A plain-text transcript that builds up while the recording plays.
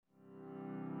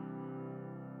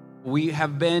We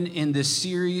have been in this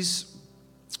series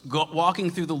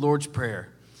walking through the Lord's Prayer.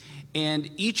 And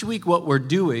each week what we're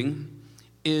doing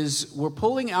is we're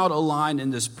pulling out a line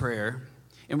in this prayer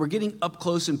and we're getting up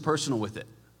close and personal with it.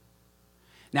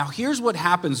 Now, here's what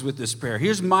happens with this prayer.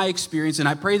 Here's my experience, and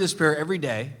I pray this prayer every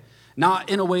day, not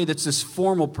in a way that's this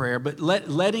formal prayer, but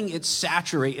letting it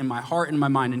saturate in my heart and my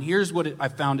mind. And here's what I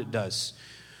found it does.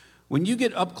 When you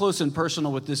get up close and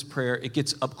personal with this prayer, it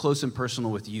gets up close and personal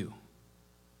with you.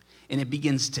 And it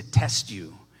begins to test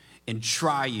you and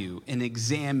try you and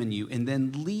examine you and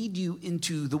then lead you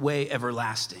into the way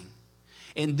everlasting.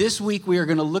 And this week we are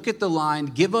going to look at the line,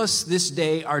 "Give us this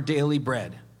day our daily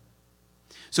bread."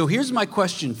 So here's my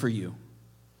question for you.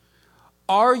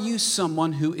 Are you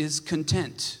someone who is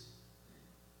content?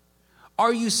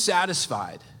 Are you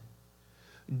satisfied?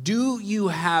 Do you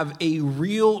have a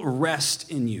real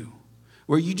rest in you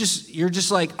where you're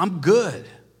just like, I'm good?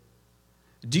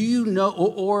 Do you know,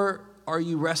 or are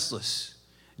you restless?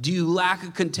 Do you lack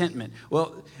a contentment?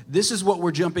 Well, this is what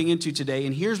we're jumping into today,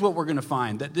 and here's what we're going to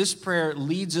find, that this prayer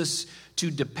leads us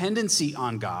to dependency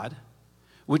on God,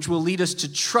 which will lead us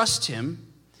to trust Him,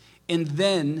 and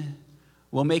then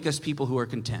will make us people who are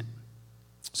content.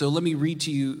 So let me read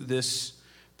to you this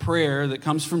prayer that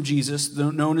comes from Jesus,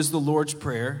 known as the Lord's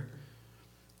Prayer.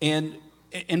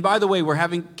 And by the way, we're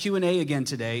having Q&A again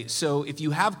today, so if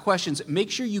you have questions,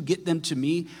 make sure you get them to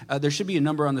me. There should be a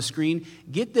number on the screen.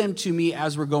 Get them to me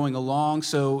as we're going along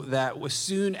so that as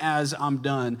soon as I'm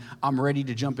done, I'm ready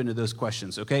to jump into those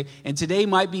questions, okay? And today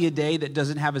might be a day that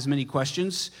doesn't have as many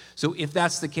questions, so if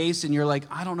that's the case and you're like,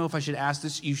 I don't know if I should ask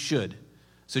this, you should.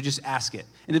 So just ask it.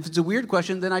 And if it's a weird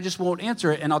question, then I just won't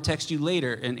answer it, and I'll text you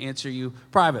later and answer you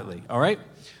privately, all right?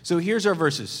 So here's our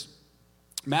verses.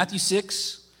 Matthew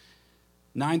 6,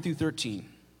 9 through 13.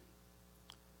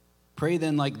 Pray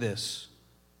then like this: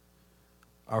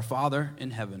 Our Father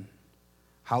in heaven,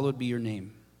 hallowed be your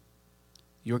name.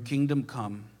 Your kingdom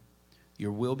come,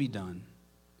 your will be done,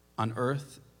 on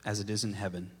earth as it is in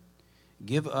heaven.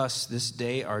 Give us this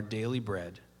day our daily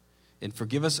bread, and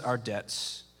forgive us our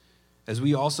debts, as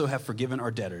we also have forgiven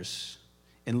our debtors.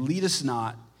 And lead us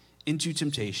not into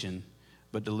temptation,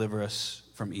 but deliver us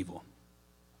from evil.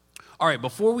 All right,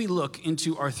 before we look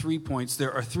into our 3 points,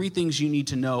 there are 3 things you need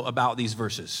to know about these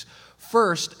verses.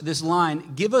 First, this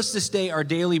line, "Give us this day our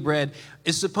daily bread,"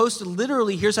 is supposed to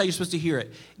literally, here's how you're supposed to hear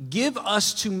it: give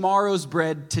us tomorrow's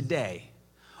bread today.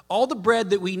 All the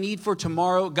bread that we need for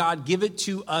tomorrow, God, give it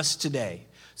to us today.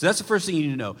 So that's the first thing you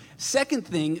need to know. Second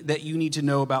thing that you need to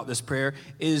know about this prayer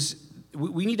is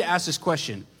we need to ask this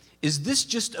question: is this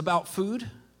just about food?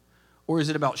 Or is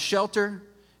it about shelter?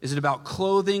 Is it about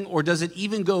clothing, or does it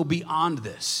even go beyond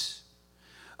this?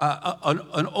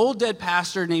 An old dead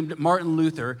pastor named Martin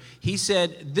Luther, he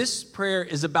said this prayer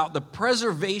is about the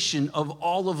preservation of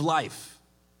all of life.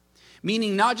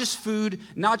 Meaning not just food,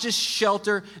 not just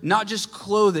shelter, not just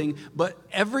clothing, but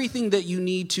everything that you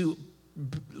need to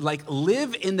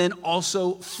live and then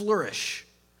also flourish.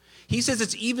 He says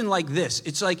it's even like this.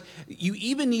 It's like you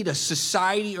even need a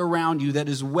society around you that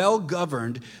is well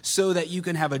governed so that you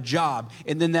can have a job.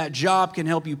 And then that job can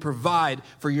help you provide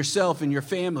for yourself and your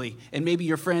family and maybe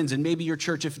your friends and maybe your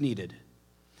church if needed.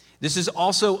 This is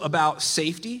also about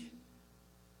safety.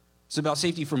 It's about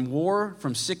safety from war,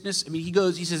 from sickness. I mean,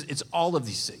 he says it's all of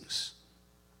these things.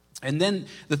 And then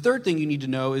the third thing you need to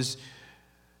know is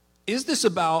this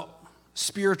about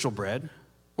spiritual bread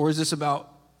or is this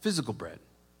about physical bread?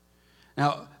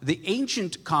 Now, the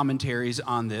ancient commentaries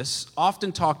on this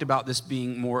often talked about this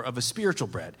being more of a spiritual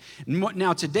bread.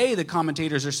 Now, today, the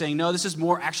commentators are saying, no, this is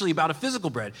more actually about a physical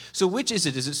bread. So which is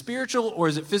it? Is it spiritual or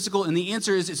is it physical? And the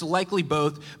answer is it's likely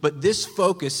both, but this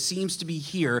focus seems to be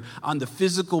here on the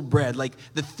physical bread, like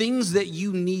the things that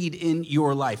you need in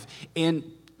your life and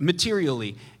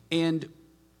materially. And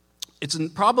it's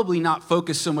probably not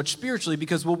focused so much spiritually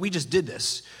because, well, we just did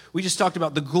this. We just talked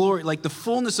about the glory, like the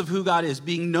fullness of who God is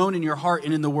being known in your heart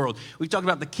and in the world. We talked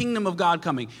about the kingdom of God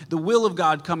coming, the will of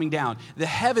God coming down, the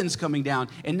heavens coming down,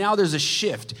 and now there's a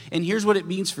shift. And here's what it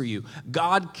means for you.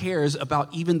 God cares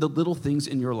about even the little things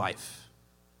in your life.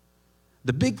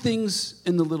 The big things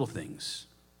and the little things.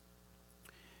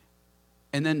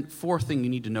 And then fourth thing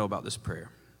you need to know about this prayer,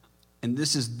 and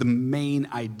this is the main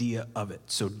idea of it,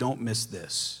 so don't miss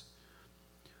this.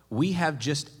 We have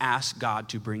just asked God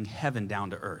to bring heaven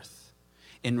down to earth.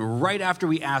 And right after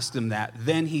we ask him that,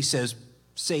 then he says,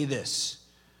 say this: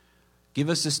 give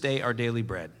us this day our daily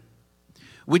bread.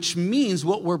 which means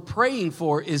what we're praying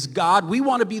for is, God, we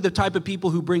want to be the type of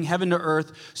people who bring heaven to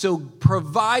earth, so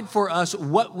provide for us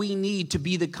what we need to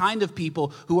be the kind of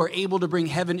people who are able to bring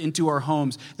heaven into our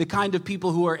homes, the kind of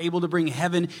people who are able to bring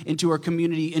heaven into our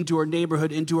community, into our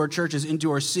neighborhood, into our churches,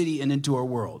 into our city, and into our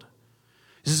world.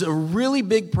 This is a really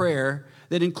big prayer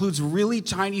that includes really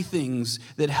tiny things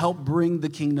that help bring the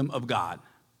kingdom of God.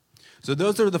 So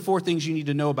those are the 4 things you need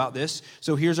to know about this.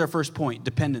 So here's our first point,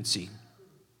 dependency.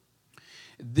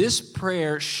 This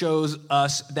prayer shows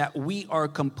us that we are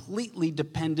completely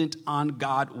dependent on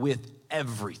God with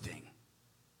everything.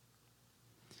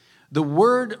 The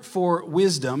word for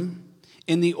wisdom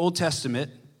in the Old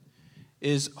Testament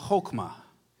is chokmah.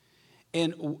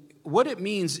 And what it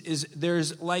means is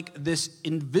there's like this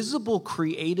invisible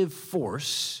creative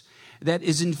force that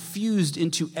is infused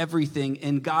into everything,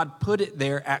 and God put it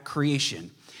there at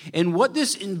creation. And what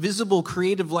this invisible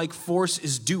creative-like force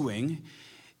is doing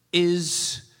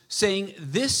is saying,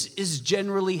 this is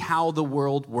generally how the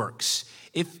world works.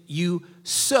 If you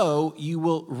sow, you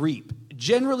will reap.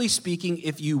 Generally speaking,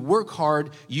 if you work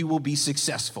hard, you will be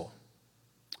successful.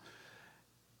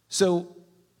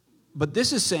 But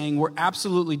this is saying we're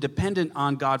absolutely dependent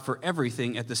on God for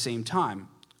everything at the same time.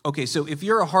 Okay, so if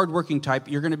you're a hardworking type,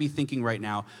 you're going to be thinking right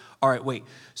now, all right, wait,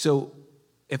 so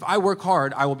if I work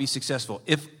hard, I will be successful.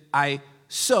 If I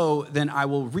sow, then I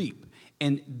will reap.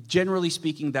 And generally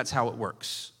speaking, that's how it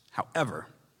works. However,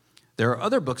 there are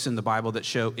other books in the Bible that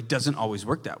show it doesn't always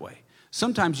work that way.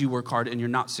 Sometimes you work hard and you're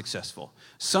not successful.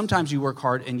 Sometimes you work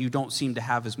hard and you don't seem to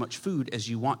have as much food as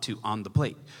you want to on the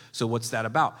plate. So what's that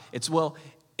about? It's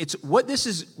what this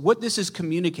is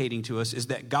communicating to us is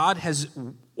that God has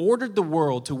ordered the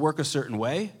world to work a certain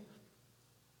way,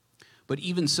 but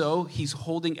even so, he's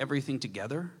holding everything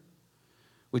together,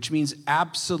 which means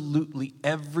absolutely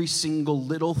every single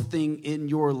little thing in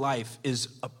your life is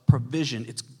a provision.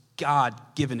 It's God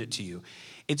giving it to you.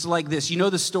 It's like this. You know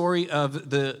the story of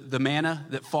the manna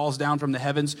that falls down from the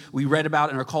heavens? We read about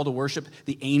in our call to worship,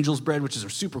 the angel's bread, which is a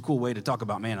super cool way to talk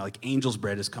about manna. Like angel's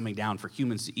bread is coming down for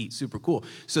humans to eat. Super cool.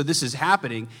 So this is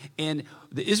happening, and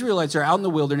the Israelites are out in the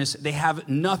wilderness. They have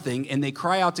nothing, and they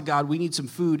cry out to God, we need some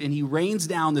food, and he rains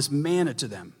down this manna to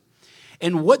them.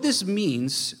 And what this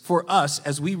means for us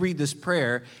as we read this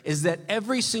prayer is that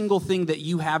every single thing that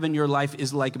you have in your life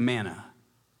is like manna.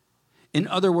 In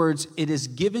other words, it is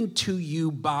given to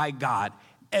you by God,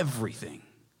 everything,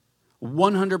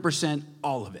 100%,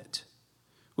 all of it,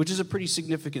 which is a pretty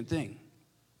significant thing.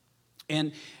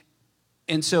 And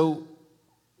so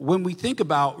when we think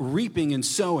about reaping and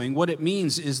sowing, what it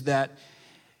means is that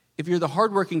if you're the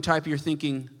hardworking type, you're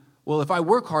thinking, well, if I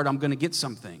work hard, I'm going to get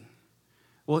something.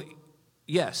 Well,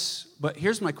 yes, but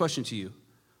here's my question to you.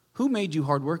 Who made you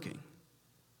hardworking?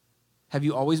 Have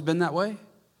you always been that way?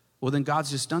 Well, then God's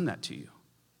just done that to you.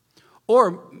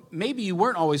 Or maybe you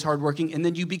weren't always hardworking and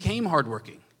then you became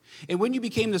hardworking. And when you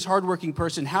became this hardworking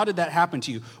person, how did that happen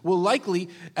to you? Well, likely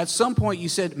at some point you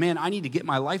said, man, I need to get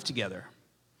my life together.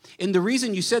 And the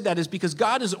reason you said that is because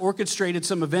God has orchestrated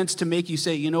some events to make you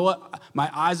say, you know what,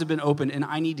 my eyes have been opened and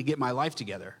I need to get my life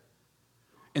together.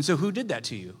 And so who did that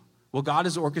to you? Well, God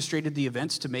has orchestrated the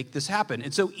events to make this happen.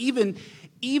 And so even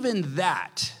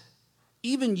that,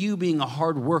 even you being a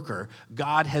hard worker,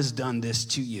 God has done this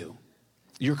to you.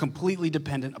 You're completely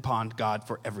dependent upon God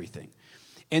for everything.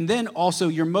 And then also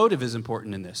your motive is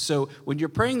important in this. So when you're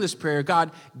praying this prayer,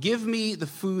 God, give me the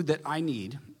food that I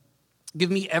need. Give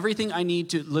me everything I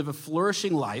need to live a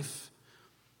flourishing life.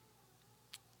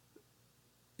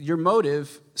 Your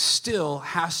motive still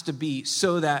has to be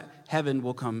so that heaven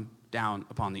will come down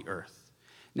upon the earth.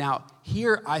 Now,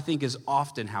 here I think is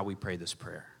often how we pray this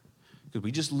prayer. Because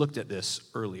we just looked at this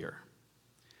earlier.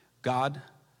 God,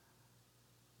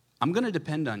 I'm going to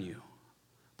depend on you,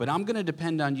 but I'm going to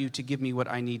depend on you to give me what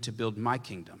I need to build my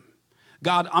kingdom.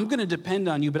 God, I'm going to depend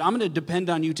on you, but I'm going to depend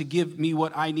on you to give me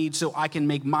what I need so I can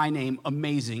make my name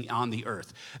amazing on the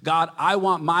earth. God, I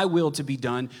want my will to be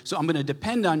done, so I'm going to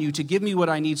depend on you to give me what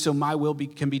I need so my will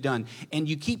can be done. And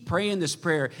you keep praying this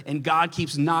prayer, and God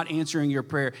keeps not answering your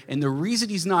prayer. And the reason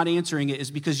he's not answering it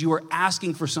is because you are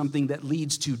asking for something that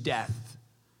leads to death.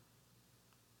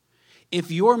 If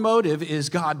your motive is,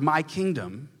 God, my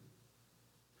kingdom,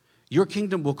 your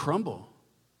kingdom will crumble.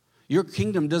 Your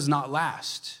kingdom does not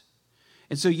last.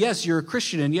 And so, yes, you're a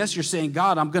Christian, and yes, you're saying,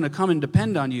 God, I'm going to come and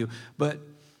depend on you, but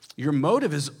your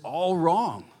motive is all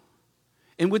wrong.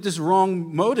 And with this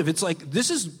wrong motive, it's like this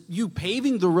is you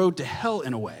paving the road to hell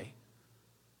in a way.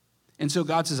 And so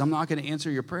God says, I'm not going to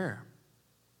answer your prayer.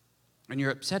 And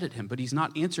you're upset at him, but he's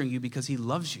not answering you because he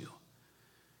loves you.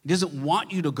 He doesn't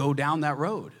want you to go down that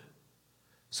road.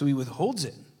 So he withholds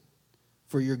it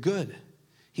for your good.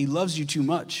 He loves you too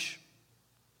much.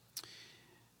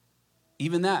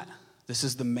 Even that, this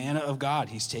is the manna of God.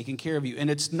 He's taking care of you. And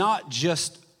it's not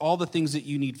just all the things that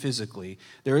you need physically.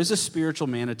 There is a spiritual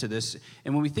manna to this.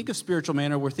 And when we think of spiritual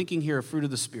manna, we're thinking here of fruit of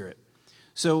the Spirit.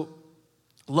 So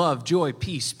love, joy,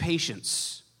 peace,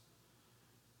 patience,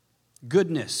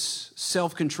 goodness,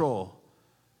 self-control.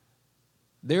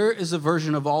 There is a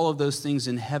version of all of those things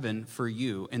in heaven for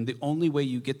you, and the only way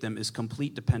you get them is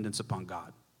complete dependence upon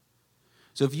God.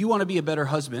 So if you want to be a better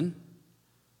husband,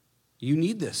 you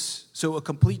need this. So a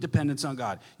complete dependence on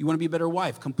God. You want to be a better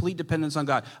wife, complete dependence on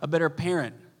God. A better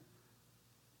parent,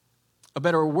 a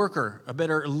better worker, a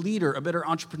better leader, a better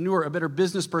entrepreneur, a better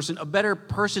business person, a better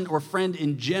person or friend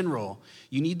in general.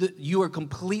 You are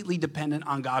completely dependent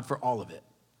on God for all of it.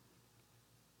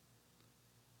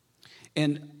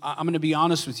 And I'm going to be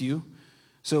honest with you.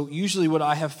 So usually what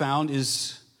I have found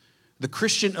is the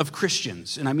Christian of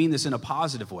Christians, and I mean this in a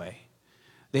positive way,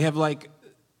 they have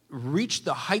reached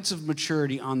the heights of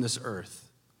maturity on this earth.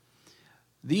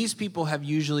 These people have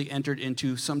usually entered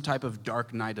into some type of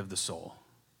dark night of the soul.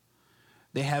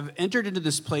 They have entered into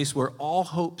this place where all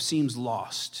hope seems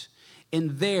lost.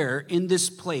 And there, in this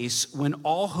place, when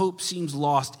all hope seems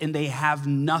lost and they have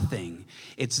nothing,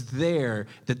 it's there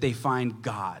that they find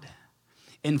God.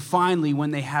 And finally,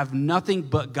 when they have nothing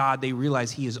but God, they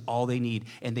realize He is all they need.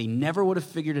 And they never would have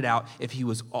figured it out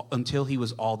until He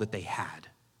was all that they had.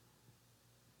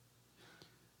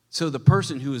 So the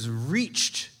person who has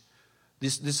reached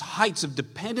this heights of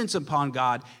dependence upon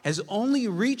God has only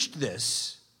reached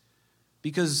this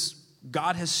because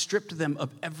God has stripped them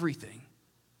of everything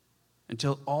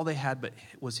until all they had but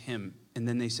was Him. And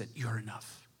then they said, "You're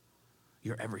enough.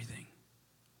 You're everything."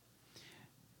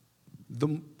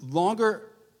 The longer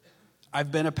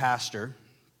I've been a pastor,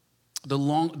 the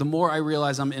more I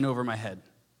realize I'm in over my head.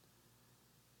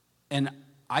 And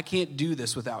I can't do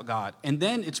this without God. And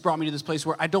then it's brought me to this place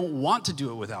where I don't want to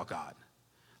do it without God.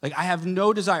 I have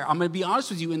no desire. I'm going to be honest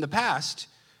with you. In the past,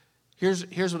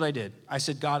 here's what I did. I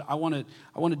said, "God, I want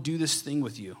to do this thing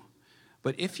with you.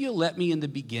 But if you let me in the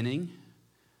beginning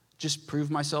just prove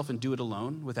myself and do it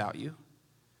alone without you,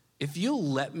 if you'll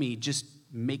let me just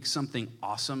make something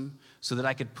awesome so that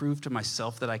I could prove to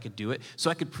myself that I could do it, so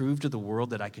I could prove to the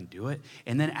world that I can do it,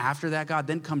 and then after that, God,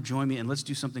 then come join me and let's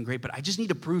do something great. But I just need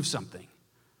to prove something.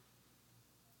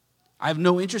 I have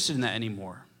no interest in that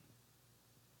anymore."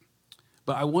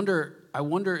 But I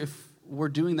wonder if we're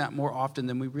doing that more often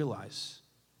than we realize.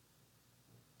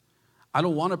 I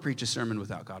don't want to preach a sermon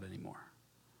without God anymore.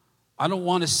 I don't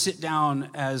want to sit down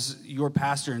as your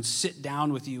pastor and sit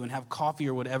down with you and have coffee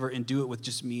or whatever and do it with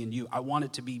just me and you. I want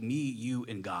it to be me, you,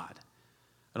 and God.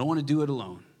 I don't want to do it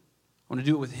alone. I want to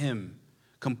do it with Him,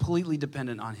 completely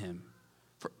dependent on Him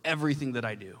for everything that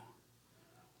I do.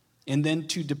 And then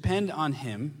to depend on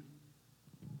Him,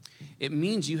 it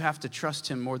means you have to trust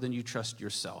Him more than you trust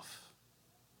yourself.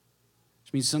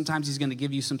 Which means sometimes He's going to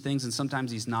give you some things and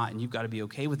sometimes He's not, and you've got to be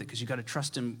okay with it because you've got to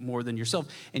trust Him more than yourself.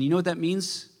 And you know what that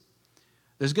means?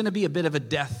 There's going to be a bit of a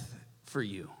death for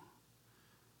you.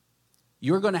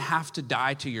 You're going to have to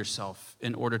die to yourself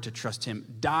in order to trust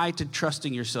Him. Die to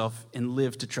trusting yourself and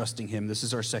live to trusting Him. This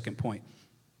is our second point.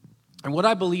 And what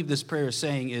I believe this prayer is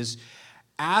saying is,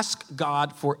 ask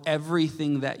God for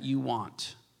everything that you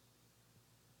want.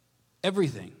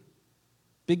 Everything.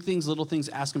 Big things, little things,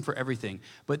 ask Him for everything.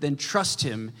 But then trust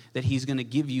Him that He's going to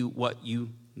give you what you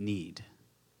need.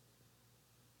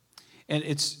 And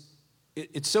it's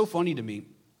so funny to me.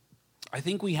 I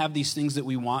think we have these things that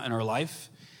we want in our life,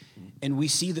 and we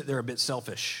see that they're a bit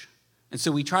selfish. And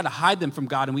so we try to hide them from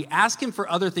God, and we ask Him for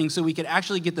other things so we could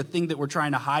actually get the thing that we're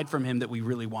trying to hide from Him that we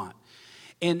really want.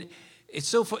 And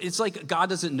it's like God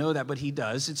doesn't know that, but He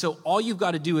does. And so all you've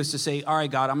got to do is to say, "All right,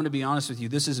 God, I'm going to be honest with you.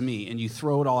 This is me." And you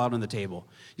throw it all out on the table.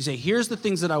 You say, "Here's the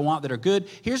things that I want that are good.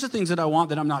 Here's the things that I want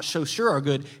that I'm not so sure are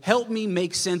good. Help me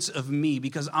make sense of me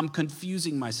because I'm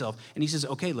confusing myself." And He says,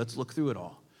 "Okay, let's look through it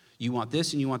all. You want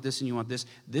this, and you want this, and you want this.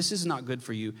 This is not good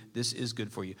for you. This is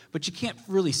good for you." But you can't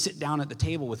really sit down at the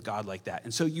table with God like that.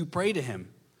 And so you pray to Him.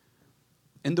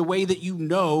 And the way that you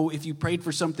know if you prayed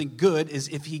for something good is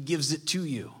if He gives it to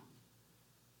you.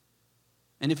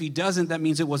 And if He doesn't, that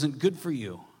means it wasn't good for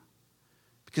you.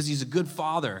 Because He's a good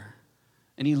Father.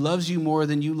 And He loves you more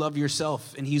than you love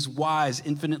yourself. And He's wise,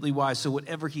 infinitely wise. So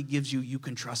whatever He gives you, you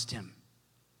can trust Him.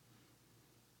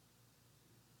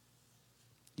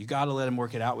 You got to let Him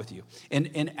work it out with you.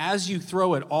 And as you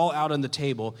throw it all out on the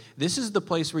table, this is the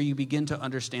place where you begin to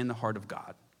understand the heart of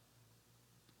God.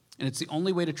 And it's the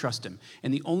only way to trust Him.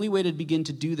 And the only way to begin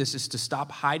to do this is to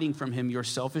stop hiding from Him your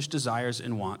selfish desires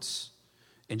and wants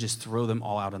and just throw them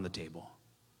all out on the table.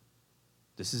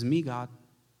 This is me, God.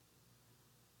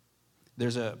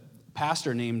 There's a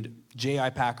pastor named J.I.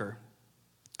 Packer.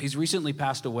 He's recently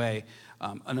passed away.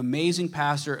 An amazing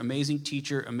pastor, amazing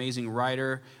teacher, amazing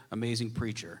writer, amazing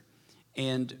preacher.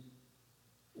 And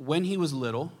when he was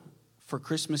little, for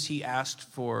Christmas, he asked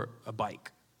for a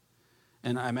bike.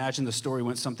 And I imagine the story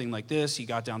went something like this. He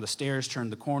got down the stairs,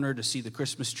 turned the corner to see the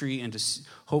Christmas tree and to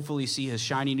hopefully see his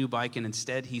shiny new bike, and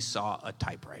instead he saw a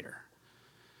typewriter.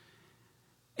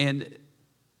 And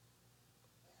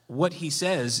what he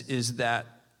says is that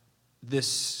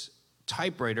this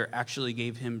typewriter actually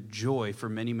gave him joy for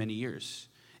many, many years,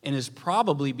 and is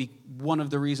probably one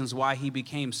of the reasons why he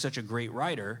became such a great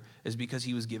writer is because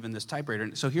he was given this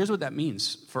typewriter. So here's what that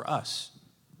means for us.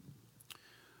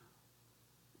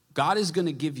 God is going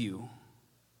to give you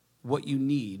what you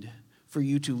need for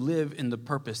you to live in the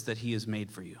purpose that he has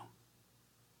made for you.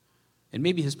 And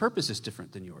maybe his purpose is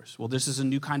different than yours. Well, this is a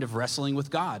new kind of wrestling with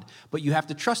God, but you have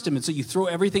to trust him. And so you throw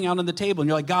everything out on the table and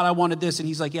you're like, God, I wanted this. And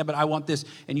he's like, yeah, but I want this.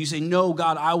 And you say, no,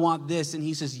 God, I want this. And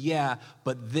he says, yeah,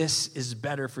 but this is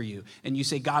better for you. And you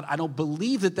say, God, I don't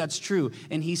believe that that's true.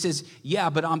 And he says, yeah,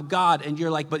 but I'm God. And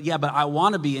you're like, but I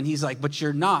want to be. And he's like, but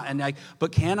you're not. And like,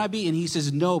 but can I be? And he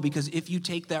says, no, because if you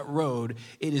take that road,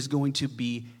 it is going to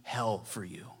be hell for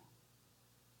you.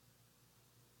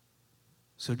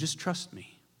 So just trust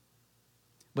me.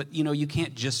 But, you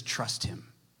can't just trust him.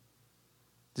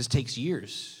 This takes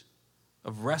years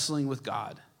of wrestling with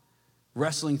God,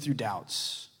 wrestling through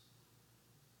doubts,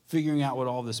 figuring out what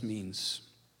all this means.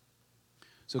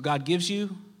 So God gives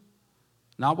you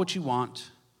not what you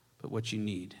want, but what you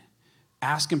need.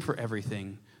 Ask him for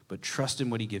everything, but trust in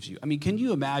what he gives you. I mean, can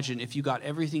you imagine if you got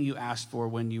everything you asked for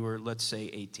when you were, let's say,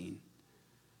 18?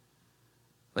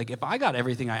 Like, if I got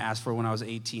everything I asked for when I was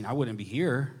 18, I wouldn't be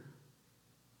here.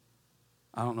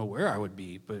 I don't know where I would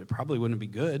be, but it probably wouldn't be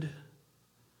good.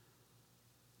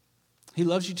 He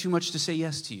loves you too much to say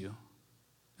yes to you,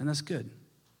 and that's good.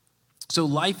 So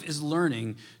life is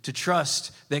learning to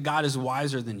trust that God is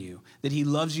wiser than you, that he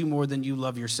loves you more than you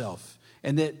love yourself,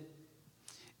 and that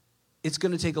it's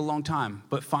going to take a long time,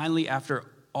 but finally, after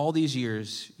all these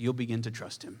years, you'll begin to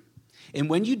trust him. And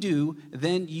when you do,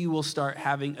 then you will start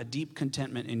having a deep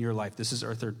contentment in your life. This is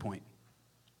our third point.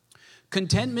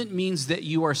 Contentment means that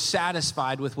you are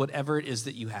satisfied with whatever it is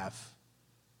that you have.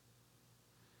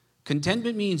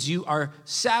 Contentment means you are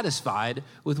satisfied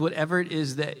with whatever it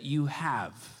is that you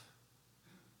have.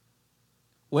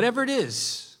 Whatever it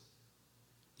is,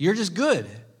 you're just good.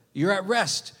 You're at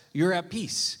rest. You're at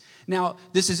peace. Now,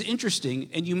 this is interesting,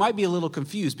 and you might be a little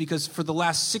confused because for the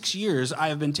last 6 years, I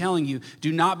have been telling you,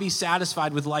 do not be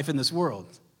satisfied with life in this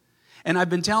world. And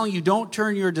I've been telling you, don't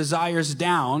turn your desires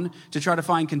down to try to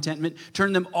find contentment.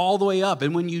 Turn them all the way up.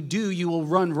 And when you do, you will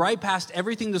run right past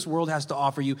everything this world has to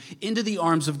offer you into the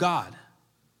arms of God.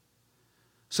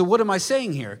 So what am I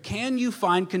saying here? Can you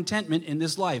find contentment in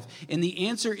this life? And the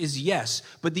answer is yes.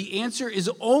 But the answer is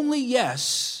only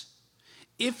yes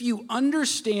if you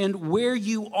understand where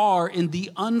you are in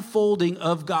the unfolding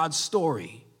of God's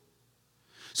story.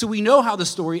 So we know how the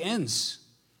story ends.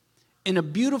 In a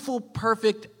beautiful,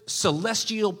 perfect,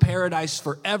 celestial paradise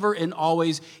forever and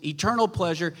always, eternal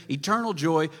pleasure, eternal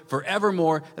joy,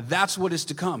 forevermore. That's what is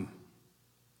to come.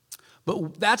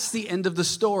 But that's the end of the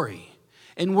story.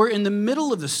 And we're in the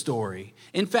middle of the story.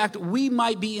 In fact, we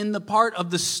might be in the part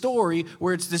of the story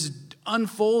where it's this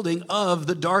unfolding of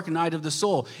the dark night of the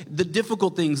soul, the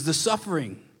difficult things, the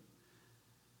suffering.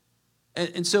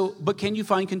 And so, but can you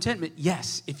find contentment?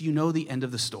 Yes, if you know the end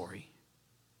of the story.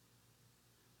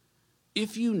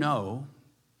 If you know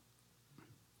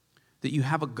that you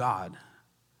have a God,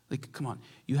 like, come on,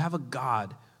 you have a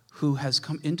God who has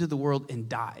come into the world and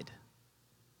died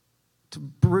to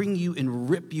bring you and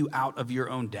rip you out of your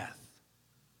own death.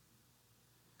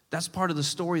 That's part of the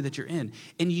story that you're in.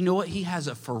 And you know what? He has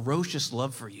a ferocious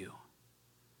love for you.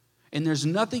 And there's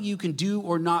nothing you can do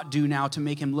or not do now to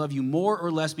make him love you more or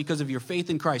less because of your faith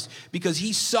in Christ. Because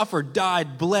he suffered,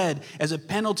 died, bled as a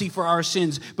penalty for our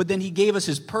sins. But then he gave us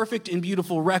his perfect and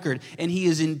beautiful record. And he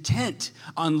is intent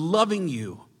on loving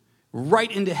you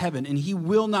right into heaven. And he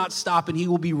will not stop, and he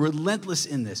will be relentless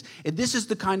in this. And this is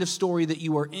the kind of story that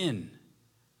you are in.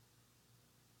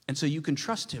 And so you can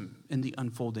trust him in the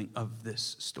unfolding of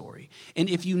this story. And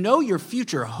if you know your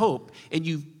future hope and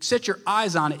you set your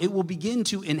eyes on it, it will begin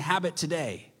to inhabit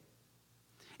today.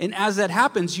 And as that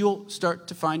happens, you'll start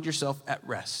to find yourself at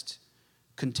rest,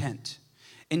 content.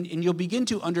 And you'll begin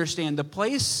to understand the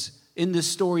place in this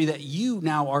story that you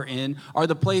now are in is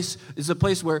the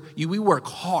place where we work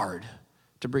hard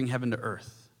to bring heaven to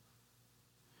earth.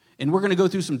 And we're going to go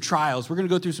through some trials. We're going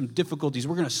to go through some difficulties.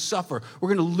 We're going to suffer.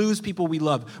 We're going to lose people we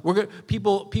love.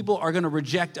 People are going to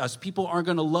reject us. People aren't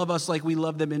going to love us like we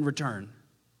love them in return.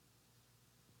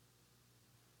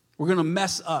 We're going to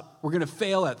mess up. We're going to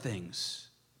fail at things.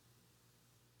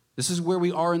 This is where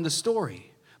we are in the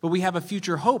story. But we have a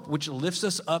future hope which lifts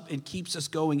us up and keeps us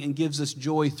going and gives us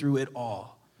joy through it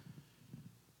all.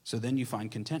 So then you find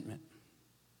contentment.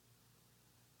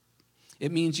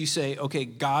 It means you say, okay,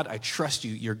 God, I trust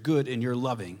you. You're good and you're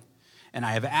loving. And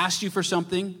I have asked you for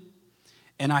something,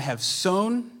 and I have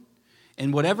sown,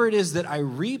 and whatever it is that I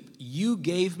reap, you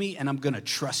gave me, and I'm going to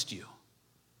trust you.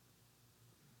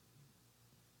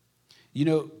 You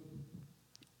know,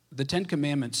 the Ten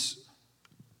Commandments,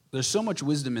 there's so much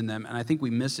wisdom in them, and I think we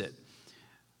miss it.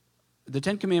 The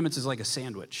Ten Commandments is like a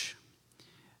sandwich.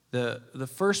 The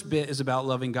first bit is about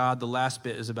loving God. The last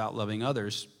bit is about loving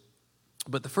others.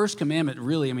 But the first commandment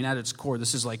really, at its core,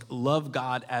 this is like love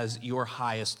God as your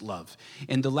highest love.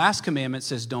 And the last commandment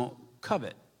says don't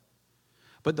covet.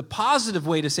 But the positive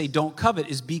way to say don't covet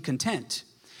is be content.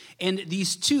 And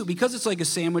these two, because it's like a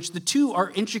sandwich, the two are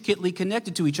intricately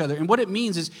connected to each other. And what it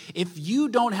means is if you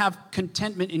don't have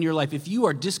contentment in your life, if you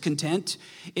are discontent,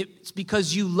 it's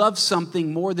because you love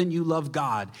something more than you love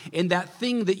God. And that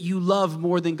thing that you love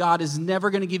more than God is never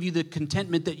going to give you the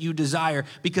contentment that you desire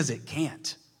because it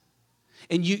can't.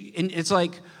 And it's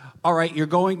like, all right, you're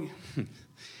going,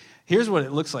 here's what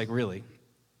it looks like really.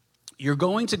 You're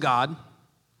going to God,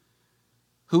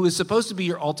 who is supposed to be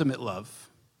your ultimate love,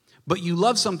 but you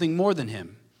love something more than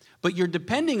him. But you're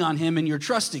depending on him and you're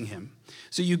trusting him.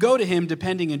 So you go to him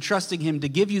depending and trusting him to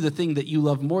give you the thing that you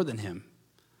love more than him.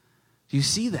 Do you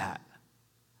see that?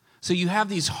 So you have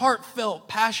these heartfelt,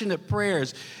 passionate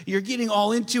prayers. You're getting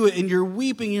all into it and you're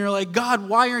weeping. And you're like, God,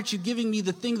 why aren't you giving me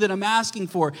the thing that I'm asking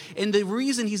for? And the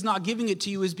reason he's not giving it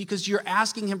to you is because you're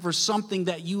asking him for something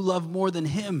that you love more than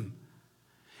him.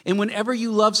 And whenever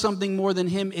you love something more than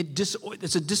him,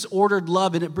 it's a disordered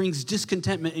love and it brings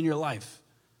discontentment in your life.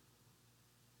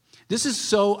 This is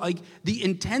so like the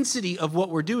intensity of what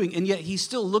we're doing, and yet he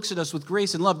still looks at us with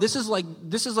grace and love. This is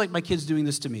like my kids doing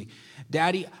this to me.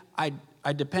 Daddy,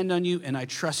 I depend on you and I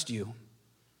trust you.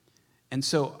 And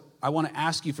so I want to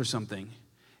ask you for something.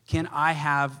 Can I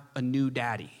have a new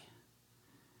daddy?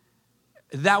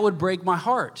 That would break my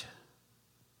heart.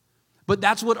 But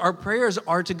that's what our prayers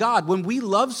are to God. When we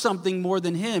love something more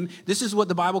than him, this is what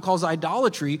the Bible calls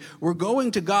idolatry. We're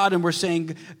going to God and we're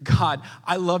saying, God,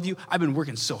 I love you. I've been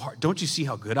working so hard. Don't you see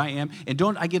how good I am? And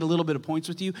don't I get a little bit of points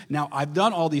with you? Now, I've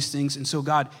done all these things, and so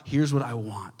God, here's what I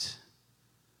want.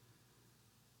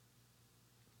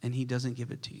 And he doesn't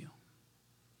give it to you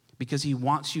because he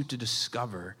wants you to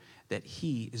discover that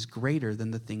he is greater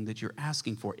than the thing that you're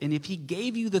asking for. And if he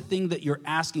gave you the thing that you're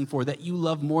asking for, that you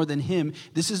love more than him,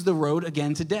 this is the road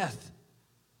again to death.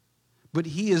 But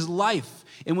he is life.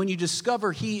 And when you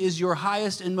discover he is your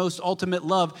highest and most ultimate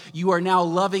love, you are now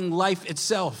loving life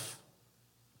itself.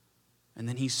 And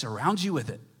then he surrounds you with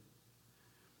it.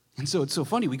 And so it's so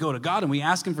funny. We go to God and we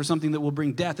ask him for something that will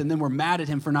bring death, and then we're mad at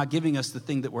him for not giving us the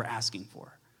thing that we're asking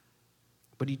for.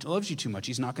 But he loves you too much.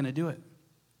 He's not going to do it.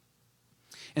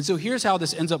 And so here's how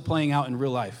this ends up playing out in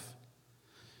real life.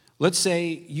 Let's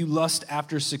say you lust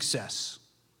after success.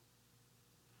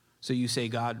 So you say,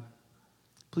 God,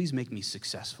 please make me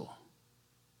successful.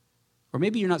 Or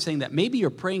maybe you're not saying that. Maybe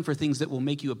you're praying for things that will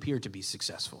make you appear to be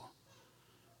successful.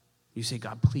 You say,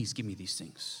 God, please give me these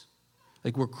things.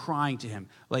 Like we're crying to him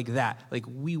like that. Like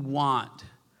we want.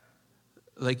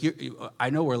 Like I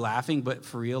know we're laughing, but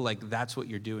for real, like that's what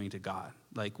you're doing to God.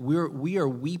 Like we are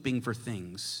weeping for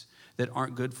things that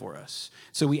aren't good for us.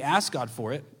 So we ask God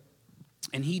for it,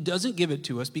 and he doesn't give it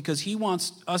to us because he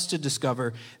wants us to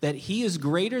discover that he is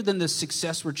greater than the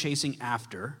success we're chasing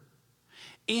after,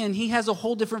 and he has a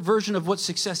whole different version of what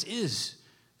success is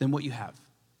than what you have.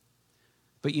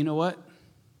 But you know what?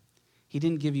 He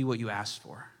didn't give you what you asked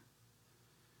for.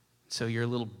 So you're a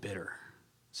little bitter.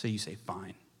 So you say,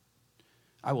 fine,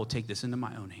 I will take this into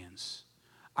my own hands.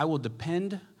 I will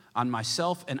depend on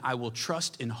myself, and I will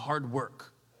trust in hard work.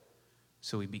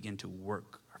 So we begin to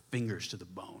work our fingers to the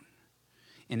bone.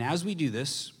 And as we do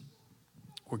this,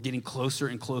 we're getting closer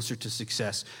and closer to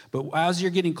success. But as you're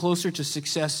getting closer to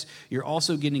success, you're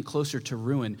also getting closer to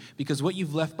ruin, because what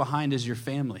you've left behind is your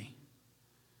family,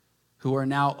 who are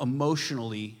now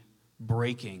emotionally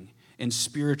breaking, and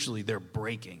spiritually they're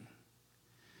breaking.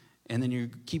 And then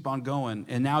you keep on going,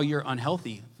 and now you're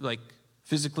unhealthy, like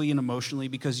physically and emotionally,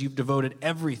 because you've devoted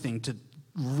everything to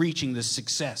reaching this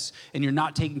success and you're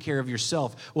not taking care of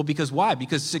yourself? Well, because why?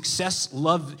 Because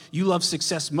you love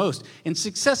success most. And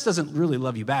success doesn't really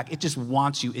love you back. It just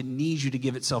wants you. It needs you to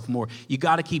give itself more. You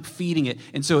got to keep feeding it.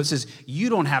 And so it says, you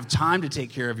don't have time to take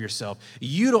care of yourself.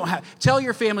 Tell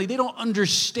your family, they don't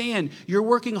understand. You're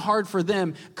working hard for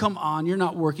them. Come on, you're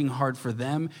not working hard for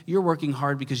them. You're working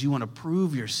hard because you want to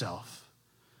prove yourself.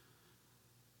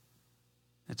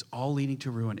 It's all leading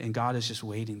to ruin. And God is just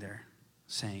waiting there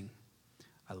saying,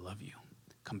 I love you.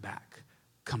 Come back.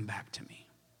 Come back to me.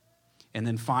 And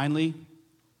then finally,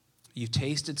 you've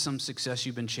tasted some success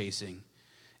you've been chasing,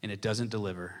 and it doesn't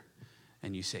deliver.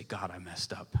 And you say, God, I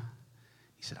messed up.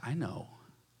 He said, I know,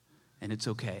 and it's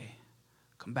okay.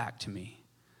 Come back to me.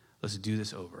 Let's do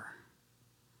this over.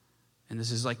 And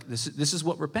this is like this is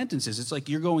what repentance is. It's like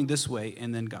you're going this way,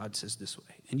 and then God says this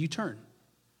way, and you turn.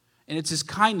 And it's his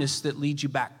kindness that leads you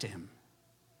back to him.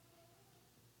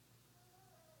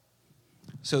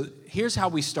 So here's how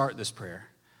we start this prayer.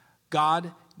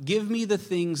 God, give me the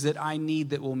things that I need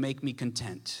that will make me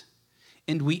content.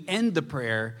 And we end the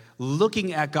prayer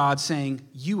looking at God saying,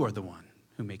 you are the one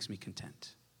who makes me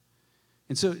content.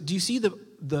 And so do you see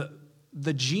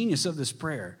the genius of this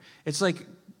prayer? It's like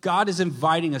God is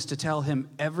inviting us to tell him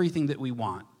everything that we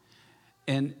want.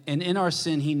 And in our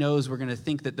sin, he knows we're going to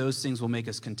think that those things will make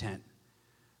us content.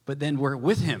 But then we're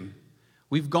with him.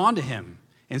 We've gone to him.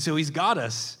 And so he's got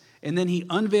us. And then he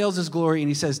unveils his glory and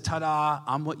he says, ta-da,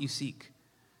 I'm what you seek.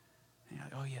 And you're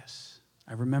like, oh, yes,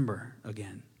 I remember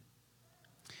again.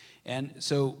 And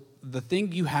so the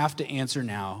thing you have to answer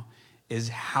now is,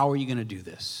 how are you going to do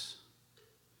this?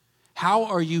 How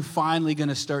are you finally going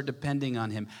to start depending on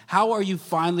him? How are you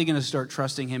finally going to start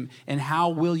trusting him? And how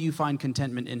will you find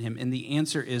contentment in him? And the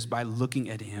answer is by looking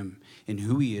at him and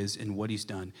who he is and what he's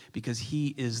done, because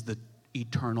he is the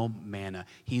eternal manna.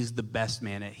 He's the best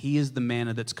manna. He is the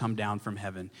manna that's come down from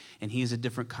heaven, and he is a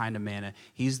different kind of manna.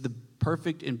 He's the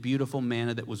perfect and beautiful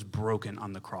manna that was broken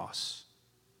on the cross.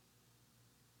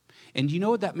 And you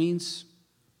know what that means?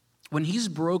 When he's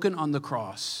broken on the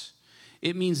cross,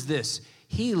 it means this: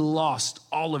 he lost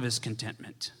all of his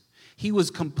contentment. He was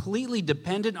completely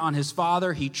dependent on his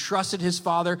Father. He trusted his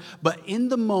Father. But in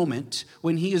the moment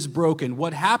when he is broken,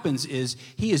 what happens is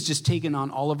he has just taken on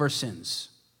all of our sins.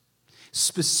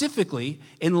 Specifically,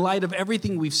 in light of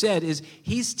everything we've said, is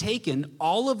he's taken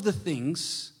all of the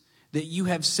things that you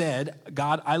have said,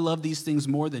 God, I love these things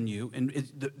more than you, and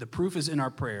the proof is in our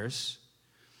prayers.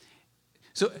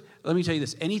 So let me tell you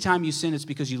this. Anytime you sin, it's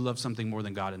because you love something more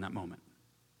than God in that moment.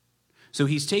 So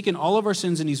he's taken all of our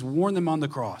sins and he's worn them on the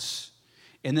cross.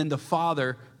 And then the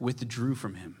Father withdrew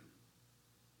from him.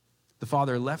 The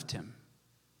Father left him.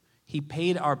 He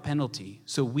paid our penalty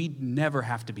so we'd never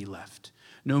have to be left,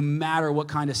 no matter what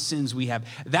kind of sins we have.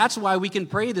 That's why we can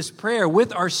pray this prayer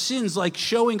with our sins, like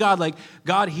showing God, like,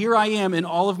 God, here I am in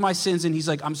all of my sins. And he's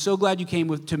like, I'm so glad you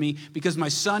came to me because my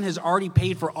son has already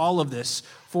paid for all of this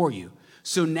for you.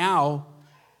 So now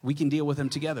we can deal with him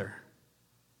together.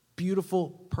 Beautiful,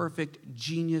 perfect,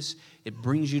 genius. It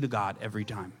brings you to God every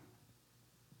time.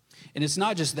 And it's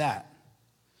not just that.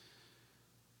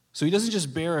 So he doesn't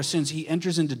just bear our sins, he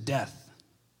enters into death.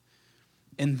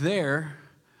 And there,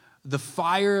 the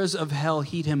fires of hell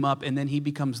heat him up, and then he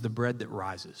becomes the bread that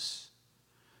rises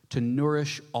to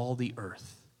nourish all the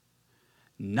earth,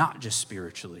 not just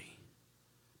spiritually,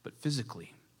 but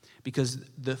physically. Because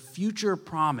the future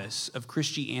promise of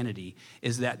Christianity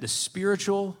is that the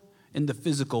spiritual and the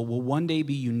physical will one day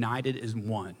be united as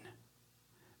one,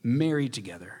 married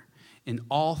together, and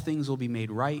all things will be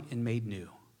made right and made new.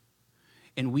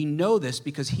 And we know this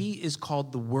because he is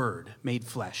called the Word made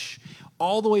flesh.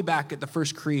 All the way back at the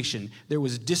first creation, there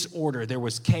was disorder, there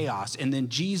was chaos, and then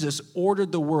Jesus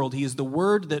ordered the world. He is the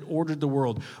Word that ordered the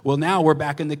world. Well, now we're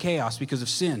back in the chaos because of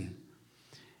sin.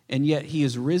 And yet he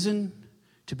is risen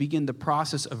to begin the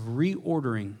process of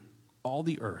reordering all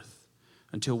the earth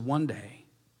until one day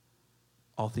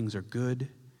all things are good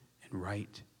and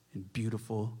right and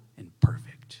beautiful and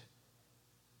perfect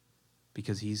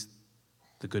because he's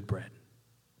the good bread.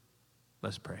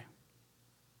 Let's pray.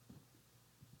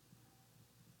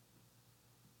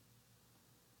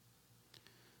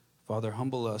 Father,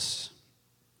 humble us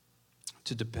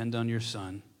to depend on your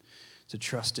Son, to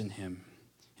trust in him,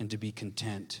 and to be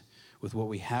content with what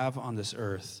we have on this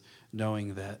earth,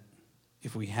 knowing that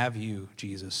if we have you,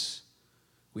 Jesus,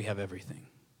 we have everything.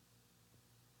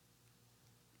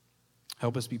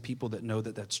 Help us be people that know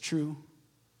that that's true,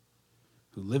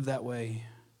 who live that way,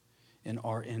 and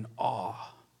are in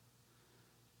awe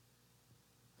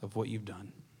of what you've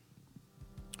done.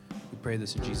 We pray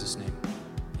this in Jesus' name.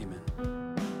 Amen.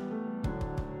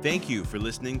 Thank you for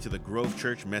listening to the Grove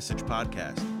Church Message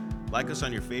Podcast. Like us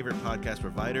on your favorite podcast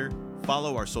provider,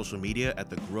 follow our social media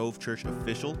at The Grove Church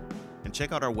Official, and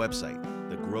check out our website,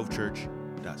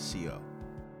 thegrovechurch.co.